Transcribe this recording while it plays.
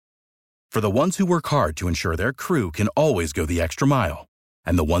For the ones who work hard to ensure their crew can always go the extra mile,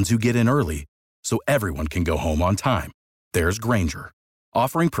 and the ones who get in early so everyone can go home on time, there's Grainger,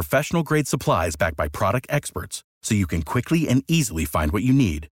 offering professional-grade supplies backed by product experts so you can quickly and easily find what you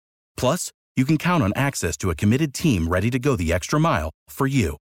need. Plus, you can count on access to a committed team ready to go the extra mile for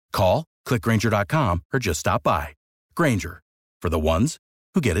you. Call, click Grainger.com, or just stop by. Grainger, for the ones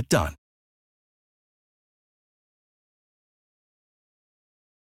who get it done.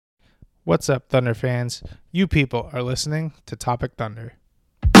 What's up, Thunder fans? You people are listening to Topic Thunder.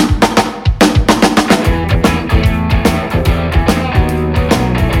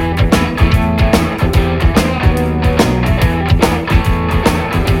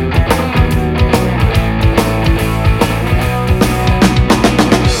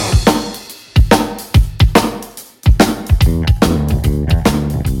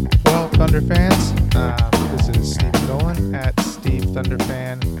 Well, Thunder fans, this is Steve Dolan at Steve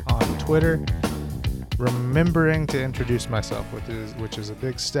Thunderfan on Twitter. Remembering to introduce myself, which is a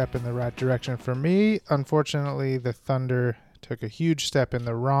big step in the right direction for me. Unfortunately, the Thunder took a huge step in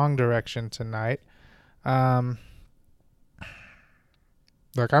the wrong direction tonight. Look,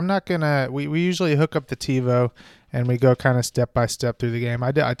 I'm not gonna. We usually hook up the TiVo and we go kind of step by step through the game.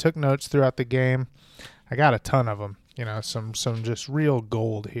 I took notes throughout the game. I got a ton of them. You know, some just real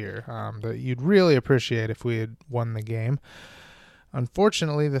gold here that you'd really appreciate if we had won the game.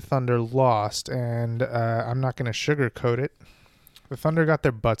 Unfortunately, the Thunder lost, and I'm not going to sugarcoat it. The Thunder got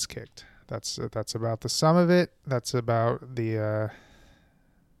their butts kicked. That's about the sum of it. That's about the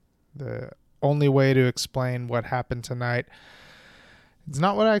only way to explain what happened tonight. It's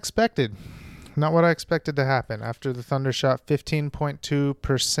not what I expected. Not what I expected to happen. After the Thunder shot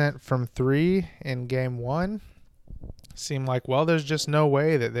 15.2% from three in Game 1, seemed like, well, there's just no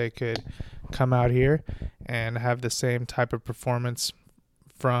way that they could come out here and have the same type of performance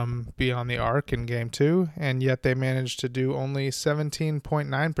from beyond the arc in Game 2, and yet they managed to do only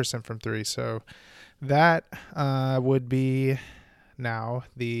 17.9% from three. So that would be now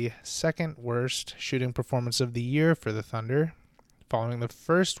the second worst shooting performance of the year for the Thunder, following the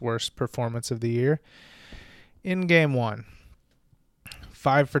first worst performance of the year in Game 1.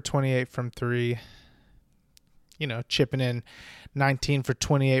 5 for 28 from three. You know, chipping in 19 for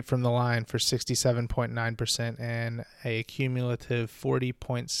 28 from the line for 67.9% and a cumulative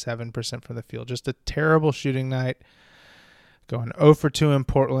 40.7% from the field. Just a terrible shooting night. Going 0 for 2 in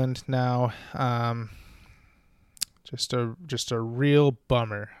Portland now. Just a real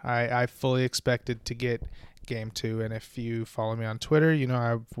bummer. I fully expected to get Game 2, and if you follow me on Twitter, you know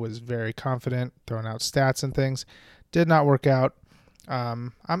I was very confident, throwing out stats and things. Did not work out.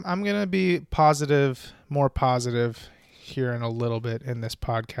 I'm going to be more positive here in a little bit in this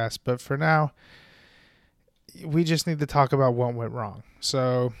podcast, but for now, we just need to talk about what went wrong.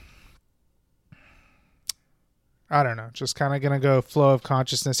 So, I don't know, just kind of going to go flow of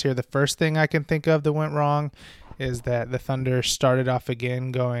consciousness here. The first thing I can think of that went wrong is that the Thunder started off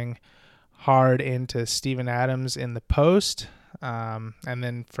again going hard into Steven Adams in the post, and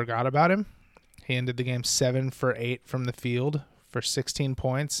then forgot about him. He ended the game 7 for 8 from the field for 16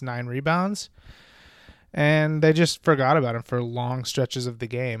 points, 9 rebounds. And they just forgot about him for long stretches of the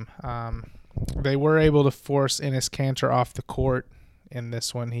game. They were able to force Enes Kanter off the court in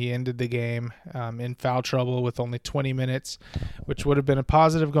this one. He ended the game in foul trouble with only 20 minutes, which would have been a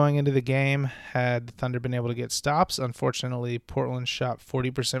positive going into the game had the Thunder been able to get stops. Unfortunately, Portland shot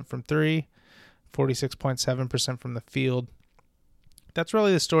 40% from three, 46.7% from the field. That's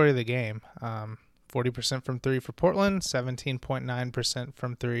really the story of the game. 40% from three for Portland, 17.9%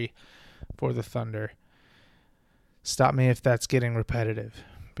 from three for the Thunder. Stop me if that's getting repetitive,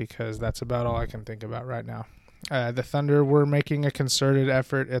 because that's about all I can think about right now. The Thunder were making a concerted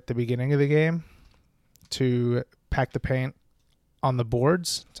effort at the beginning of the game to pack the paint on the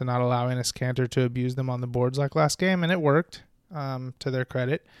boards, to not allow Enes Kanter to abuse them on the boards like last game, and it worked, to their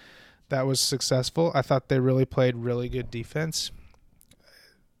credit. That was successful. I thought they really played really good defense,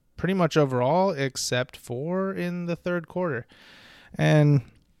 pretty much overall, except for in the third quarter. And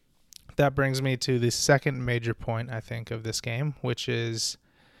that brings me to the second major point, I think, of this game, which is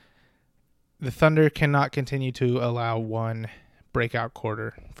the Thunder cannot continue to allow one breakout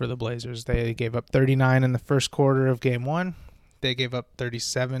quarter for the Blazers. They gave up 39 in the first quarter of Game 1. They gave up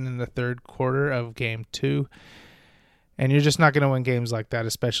 37 in the third quarter of Game 2. And you're just not going to win games like that,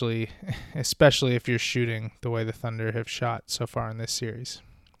 especially if you're shooting the way the Thunder have shot so far in this series.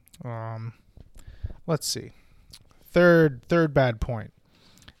 Let's see. Third bad point.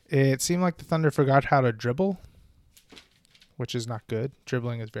 It seemed like the Thunder forgot how to dribble, which is not good.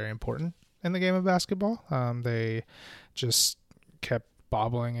 Dribbling is very important in the game of basketball. They just kept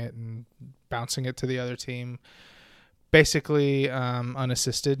bobbling it and bouncing it to the other team. Basically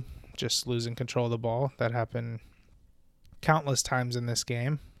unassisted, just losing control of the ball. That happened countless times in this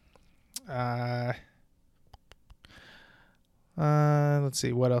game. Let's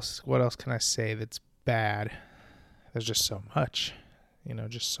see, what else can I say that's bad? There's just so much,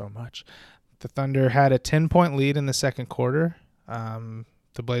 just so much. The Thunder had a 10-point lead in the second quarter.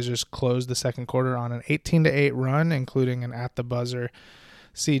 The Blazers closed the second quarter on an 18-8 run, including an at the buzzer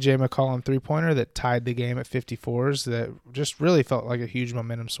C.J. McCollum three-pointer that tied the game at 54s. That just really felt like a huge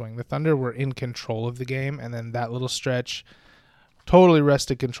momentum swing. The Thunder were in control of the game, and then that little stretch totally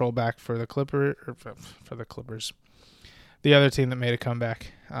wrested control back for the Clippers. The other team that made a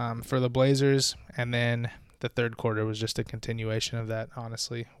comeback for the Blazers, and then the third quarter was just a continuation of that,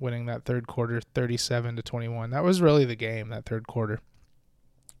 honestly, winning that third quarter 37-21. That was really the game, that third quarter.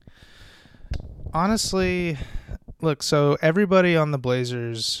 Honestly, look, so everybody on the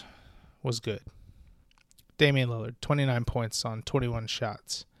Blazers was good. Damian Lillard, 29 points on 21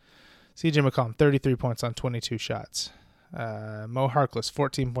 shots. C.J. McCollum, 33 points on 22 shots. Mo Harkless,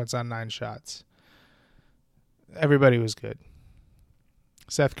 14 points on 9 shots. Everybody was good.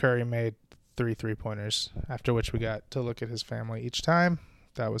 Seth Curry made 3 3-pointers, after which we got to look at his family each time.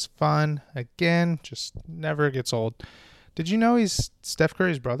 That was fun. Again, just never gets old. Did you know he's Steph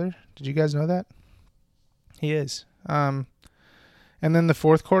Curry's brother? Did you guys know that? He is. And then the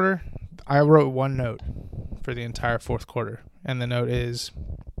fourth quarter, I wrote one note for the entire fourth quarter, and the note is,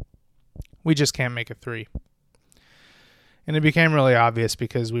 we just can't make a three. And it became really obvious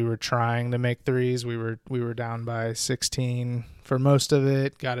because we were trying to make threes. We were down by 16 for most of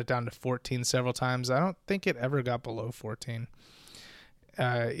it, got it down to 14 several times. I don't think it ever got below 14.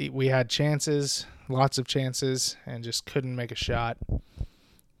 We had chances, lots of chances, and just couldn't make a shot.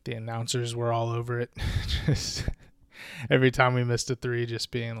 The announcers were all over it. Just every time we missed a three, just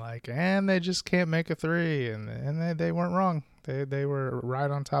being like, and they just can't make a three. And they weren't wrong. They were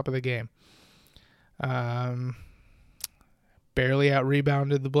right on top of the game. Barely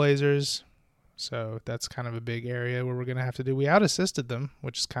out-rebounded the Blazers, so that's kind of a big area where we're going to have to do. We out-assisted them,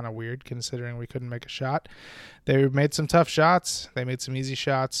 which is kind of weird considering we couldn't make a shot. They made some tough shots. They made some easy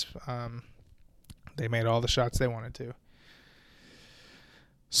shots. They made all the shots they wanted to.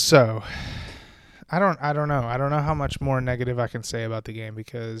 So, I don't know. I don't know how much more negative I can say about the game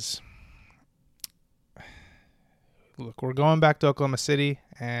because, look, we're going back to Oklahoma City,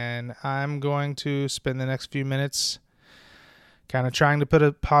 and I'm going to spend the next few minutes kind of trying to put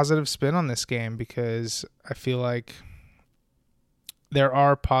a positive spin on this game because I feel like there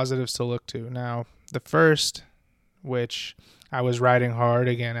are positives to look to. Now, the first, which I was riding hard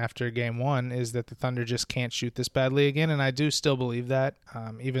again after game one, is that the Thunder just can't shoot this badly again, and I do still believe that.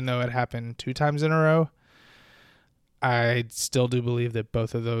 Even though it happened 2 times in a row, I still do believe that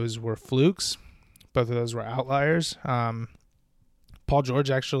both of those were flukes. Both of those were outliers. Paul George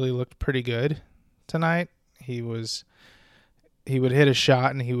actually looked pretty good tonight. He would hit a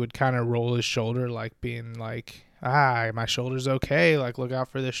shot and he would kind of roll his shoulder like being like, my shoulder's okay. Like, look out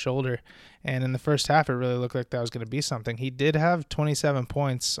for this shoulder. And in the first half, it really looked like that was going to be something. He did have 27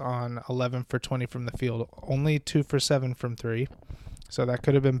 points on 11 for 20 from the field, only 2 for 7 from 3. So that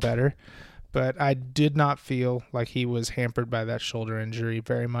could have been better. But I did not feel like he was hampered by that shoulder injury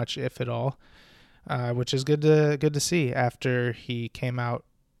very much, if at all, which is good to see after he came out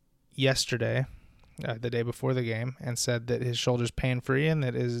yesterday, the day before the game, and said that his shoulder's pain-free and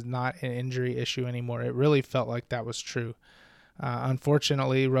that is not an injury issue anymore. It really felt like that was true.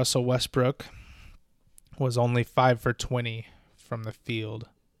 Unfortunately, Russell Westbrook was only 5 for 20 from the field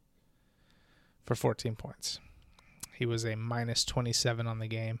for 14 points. He was a minus 27 on the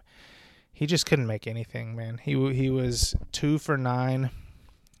game. He just couldn't make anything, man. He was 2 for 9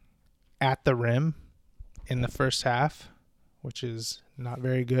 at the rim in the first half, which is not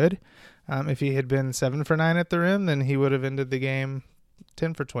very good. If he had been 7 for 9 at the rim, then he would have ended the game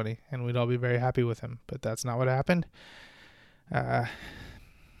 10 for 20, and we'd all be very happy with him. But that's not what happened.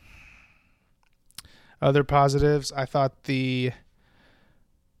 Other positives, I thought the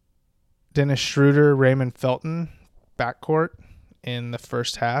Dennis Schroeder, Raymond Felton backcourt in the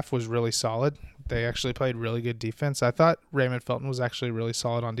first half was really solid. They actually played really good defense. I thought Raymond Felton was actually really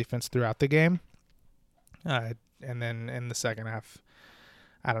solid on defense throughout the game. And then in the second half,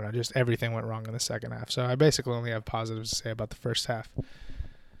 I don't know, just everything went wrong in the second half. So I basically only have positives to say about the first half.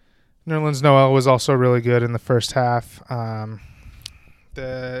 Nerlens Noel was also really good in the first half.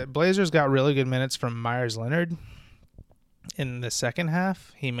 The Blazers got really good minutes from Myers Leonard in the second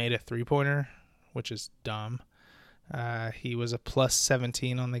half. He made a three-pointer, which is dumb. He was a plus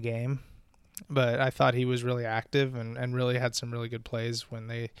 17 on the game. but I thought he was really active and really had some really good plays when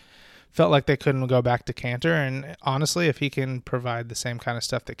they felt like they couldn't go back to Cantor. And honestly, if he can provide the same kind of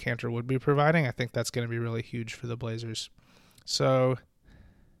stuff that Cantor would be providing, I think that's going to be really huge for the Blazers. So,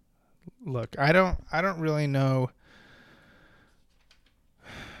 look, I don't really know.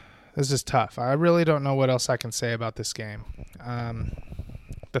 This is tough. I really don't know what else I can say about this game.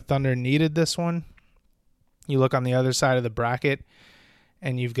 The Thunder needed this one. You look on the other side of the bracket,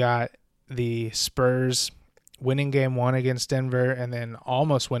 and you've got the Spurs winning game 1 against Denver and then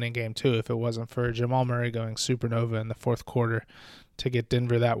almost winning game 2 if it wasn't for Jamal Murray going supernova in the fourth quarter to get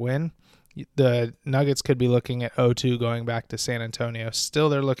Denver that win. The Nuggets could be looking at 0-2 going back to San Antonio. Still,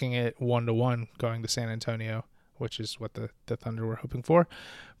 they're looking at 1-1 going to San Antonio, which is what the Thunder were hoping for.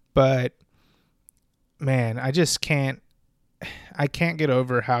 But, man, I can't get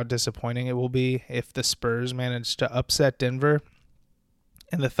over how disappointing it will be if the Spurs manage to upset Denver.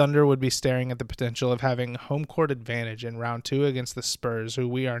 And the Thunder would be staring at the potential of having home court advantage in round 2 against the Spurs, who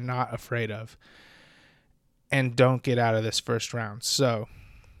we are not afraid of, and don't get out of this first round. So,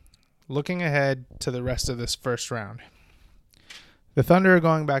 looking ahead to the rest of this first round, the Thunder are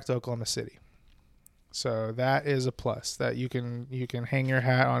going back to Oklahoma City. So that is a plus, that you can hang your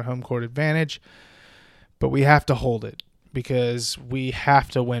hat on home court advantage, but we have to hold it, because we have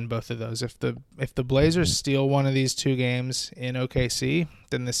to win both of those. If the Blazers steal one of these 2 games in OKC,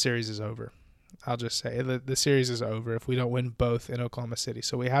 then this series is over. I'll just say the series is over if we don't win both in Oklahoma City.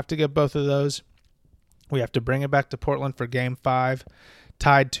 So we have to get both of those. We have to bring it back to Portland for Game 5,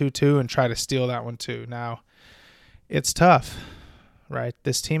 tied 2-2, and try to steal that one too. Now, it's tough, right?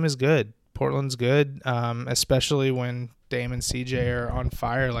 This team is good. Portland's good, especially when Dame and CJ are on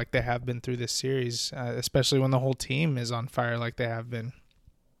fire like they have been through this series, especially when the whole team is on fire like they have been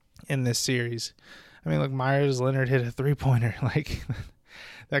in this series. I mean, look, Myers Leonard hit a 3-pointer. Like,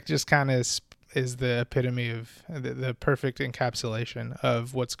 that just kind of is the epitome of the perfect encapsulation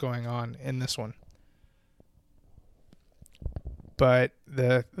of what's going on in this one. But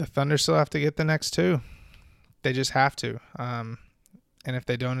the Thunder still have to get the next 2. They just have to. And if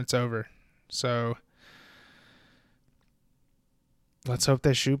they don't, it's over. So let's hope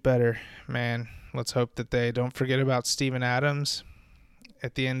they shoot better, man. Let's hope that they don't forget about Steven Adams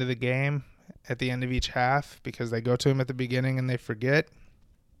at the end of the game, at the end of each half, because they go to him at the beginning and they forget.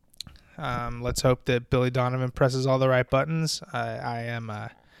 Let's hope that Billy Donovan presses all the right buttons. There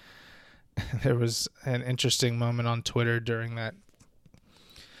was an interesting moment on Twitter during that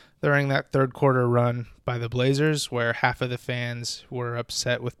third quarter run by the Blazers, where half of the fans were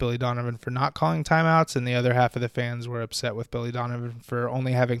upset with Billy Donovan for not calling timeouts, and the other half of the fans were upset with Billy Donovan for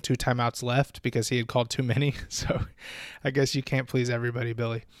only having 2 timeouts left because he had called too many. So I guess you can't please everybody,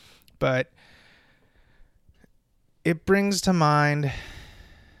 Billy. But it brings to mind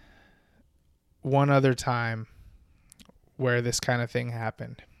one other time where this kind of thing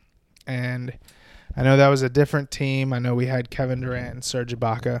happened. And I know that was a different team. I know we had Kevin Durant and Serge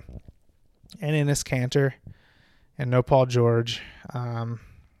Ibaka and Enes Kanter and no Paul George.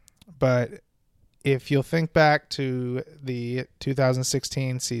 But if you'll think back to the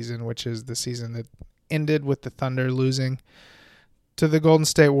 2016 season, which is the season that ended with the Thunder losing to the Golden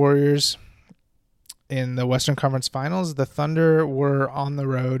State Warriors in the Western Conference Finals, the Thunder were on the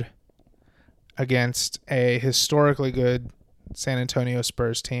road against a historically good San Antonio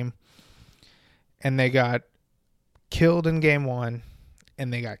Spurs team. And they got killed in Game 1,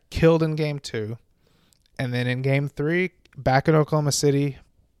 and they got killed in Game 2. And then in Game 3, back in Oklahoma City,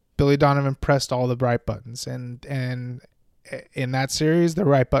 Billy Donovan pressed all the right buttons. And in that series, the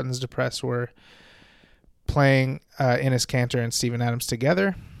right buttons to press were playing Enes Kanter and Steven Adams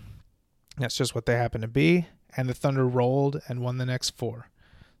together. That's just what they happened to be. And the Thunder rolled and won the next 4.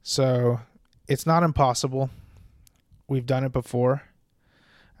 So it's not impossible. We've done it before.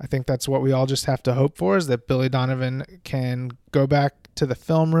 I think that's what we all just have to hope for, is that Billy Donovan can go back to the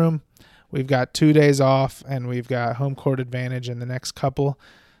film room. We've got 2 days off, and we've got home court advantage in the next couple.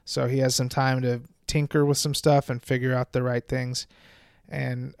 So he has some time to tinker with some stuff and figure out the right things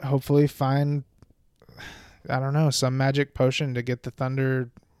and hopefully find, I don't know, some magic potion to get the Thunder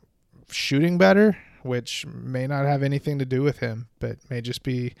shooting better, which may not have anything to do with him, but may just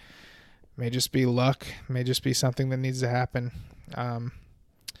be luck, may just be something that needs to happen.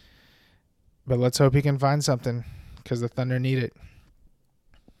 But let's hope he can find something, because the Thunder need it.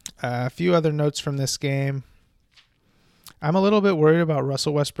 A few other notes from this game. I'm a little bit worried about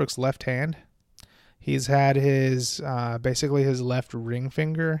Russell Westbrook's left hand. He's had his basically his left ring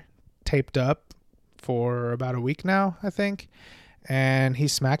finger taped up for about a week now, I think. And he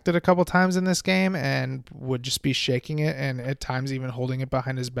smacked it a couple times in this game and would just be shaking it and at times even holding it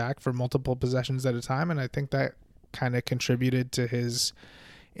behind his back for multiple possessions at a time. And I think that kind of contributed to his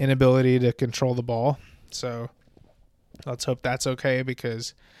inability to control the ball. So let's hope that's okay,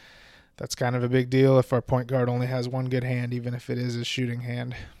 because that's kind of a big deal if our point guard only has one good hand, even if it is a shooting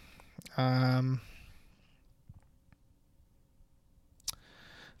hand.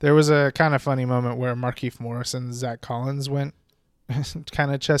 There was a kind of funny moment where Markieff Morris and Zach Collins went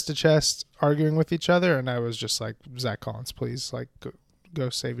kind of chest to chest arguing with each other, and I was just like, Zach Collins, please, like, go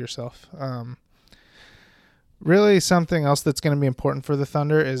save yourself. Really, something else that's going to be important for the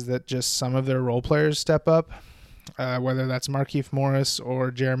Thunder is that just some of their role players step up, whether that's Markieff Morris or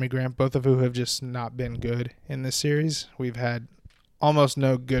Jeremy Grant, both of who have just not been good in this series. We've had almost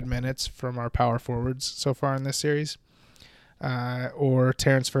no good minutes from our power forwards so far in this series. Or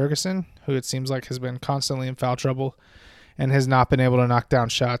Terrence Ferguson, who it seems like has been constantly in foul trouble and has not been able to knock down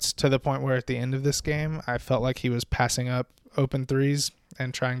shots, to the point where at the end of this game, I felt like he was passing up open threes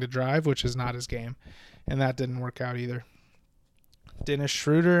and trying to drive, which is not his game. And that didn't work out either. Dennis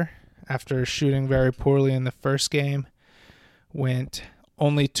Schroeder, after shooting very poorly in the first game, went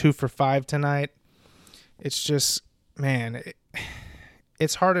only 2 for 5 tonight. It's just, man,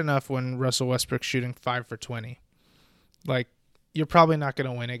 it's hard enough when Russell Westbrook's shooting 5 for 20. Like, you're probably not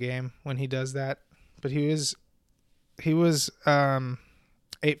going to win a game when he does that. But he was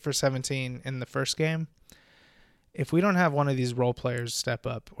 8 for 17 in the first game. If we don't have one of these role players step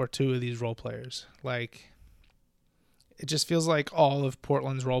up, or two of these role players, like, it just feels like all of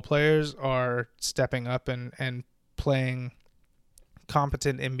Portland's role players are stepping up and playing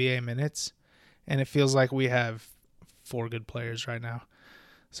competent NBA minutes. And it feels like we have 4 good players right now.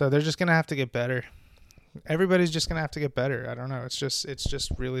 So they're just going to have to get better. Everybody's just going to have to get better. I don't know. It's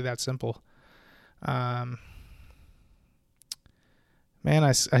just really that simple. Man,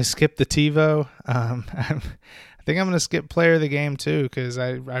 I skipped the TiVo. I think I'm going to skip player of the game too, because I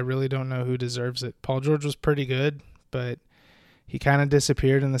really don't know who deserves it. Paul George was pretty good, but he kind of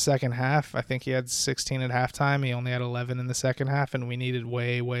disappeared in the second half. I think he had 16 at halftime. He only had 11 in the second half, and we needed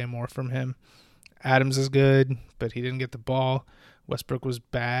way, way more from him. Adams is good, but he didn't get the ball. Westbrook was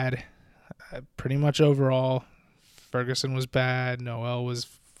bad. Pretty much overall. Ferguson was bad. Noel was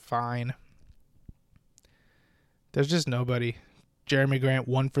fine. There's just nobody. Jeremy Grant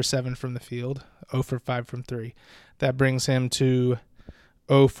 1 for 7 from the field, 0 for 5 from 3. That brings him to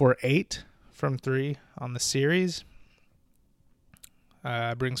 0 for 8 from 3 on the series.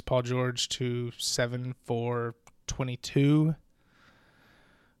 Brings Paul George to 7 for 22.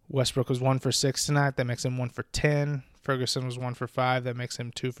 Westbrook was 1 for 6 tonight. That makes him 1 for 10. Ferguson was 1 for 5. That makes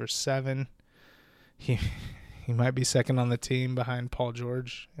him 2 for 7. He might be second on the team behind Paul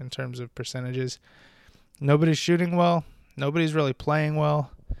George in terms of percentages. Nobody's shooting well. Nobody's really playing well.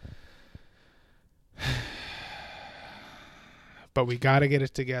 But we got to get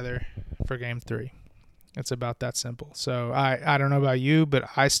it together for Game 3. It's about that simple. So I don't know about you, but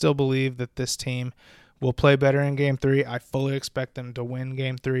I still believe that this team will play better in Game 3. I fully expect them to win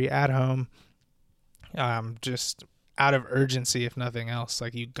Game 3 at home. Just out of urgency, if nothing else.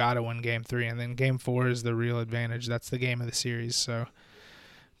 Like, you got to win Game 3, and then Game 4 is the real advantage. That's the game of the series. So,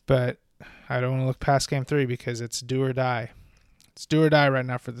 but I don't want to look past Game 3 because it's do or die. It's do or die right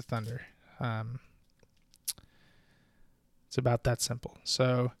now for the Thunder. It's about that simple.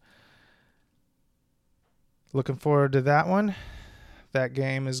 So, looking forward to that one. That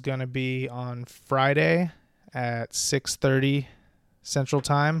game is going to be on Friday at 6:30 Central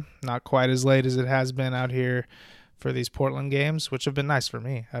Time. Not quite as late as it has been out here for these Portland games, which have been nice for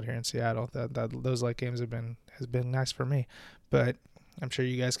me out here in Seattle. Those late games has been nice for me. But I'm sure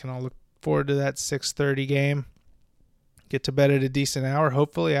you guys can all look forward to that 6:30 game. Get to bed at a decent hour,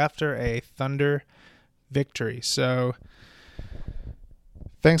 hopefully after a Thunder victory. So,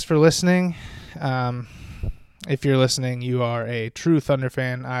 thanks for listening. If you're listening, you are a true Thunder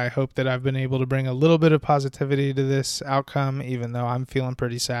fan. I hope that I've been able to bring a little bit of positivity to this outcome, even though I'm feeling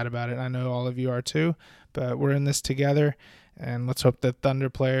pretty sad about it. I know all of you are too, but we're in this together, and let's hope that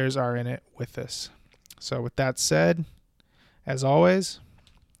Thunder players are in it with us. So with that said, as always,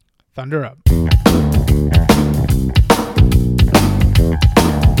 Thunder up.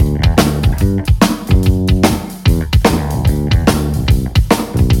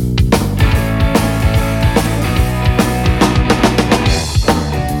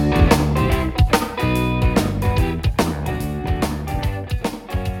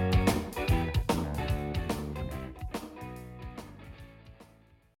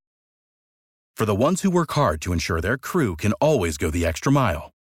 For the ones who work hard to ensure their crew can always go the extra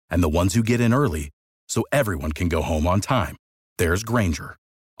mile, and the ones who get in early so everyone can go home on time, there's Grainger,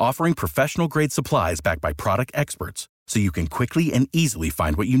 offering professional-grade supplies backed by product experts so you can quickly and easily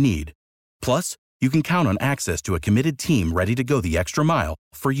find what you need. Plus, you can count on access to a committed team ready to go the extra mile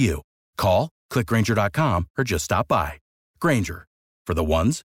for you. Call, click Grainger.com, or just stop by. Grainger, for the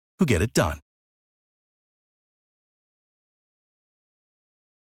ones who get it done.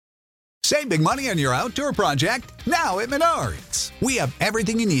 Save big money on your outdoor project now at Menards. We have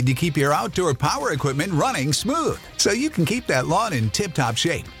everything you need to keep your outdoor power equipment running smooth, so you can keep that lawn in tip-top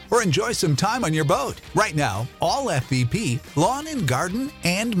shape or enjoy some time on your boat. Right now, all FVP, lawn and garden,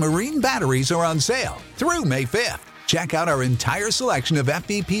 and marine batteries are on sale through May 5th. Check out our entire selection of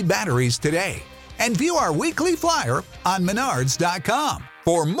FVP batteries today and view our weekly flyer on Menards.com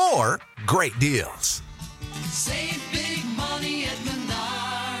for more great deals. Save